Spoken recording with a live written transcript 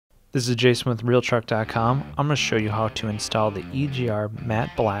This is Jason with RealTruck.com. I'm going to show you how to install the EGR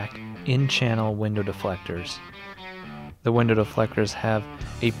matte black in-channel window deflectors. The window deflectors have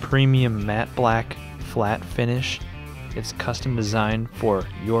a premium matte black flat finish. It's custom designed for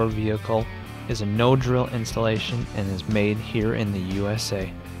your vehicle, is a no-drill installation, and is made here in the USA.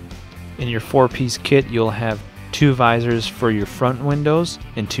 In your 4-piece kit, you'll have 2 visors for your front windows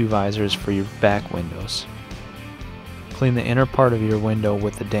and 2 visors for your back windows. Clean the inner part of your window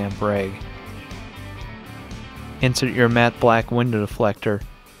with a damp rag. Insert your matte black window deflector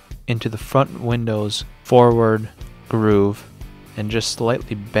into the front window's forward groove and just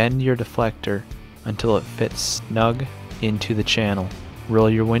slightly bend your deflector until it fits snug into the channel. Roll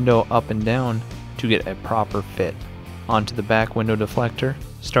your window up and down to get a proper fit. Onto the back window deflector.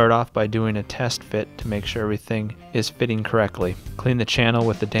 Start off by doing a test fit to make sure everything is fitting correctly. Clean the channel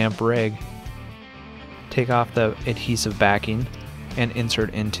with a damp rag. Take off the adhesive backing and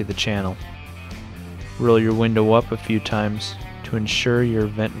insert into the channel. Roll your window up a few times to ensure your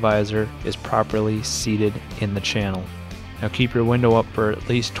vent visor is properly seated in the channel. Now keep your window up for at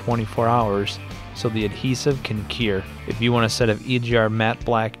least 24 hours so the adhesive can cure. If you want a set of EGR matte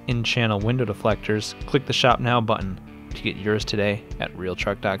black in-channel window deflectors, click the Shop Now button to get yours today at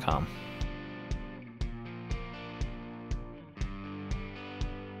RealTruck.com.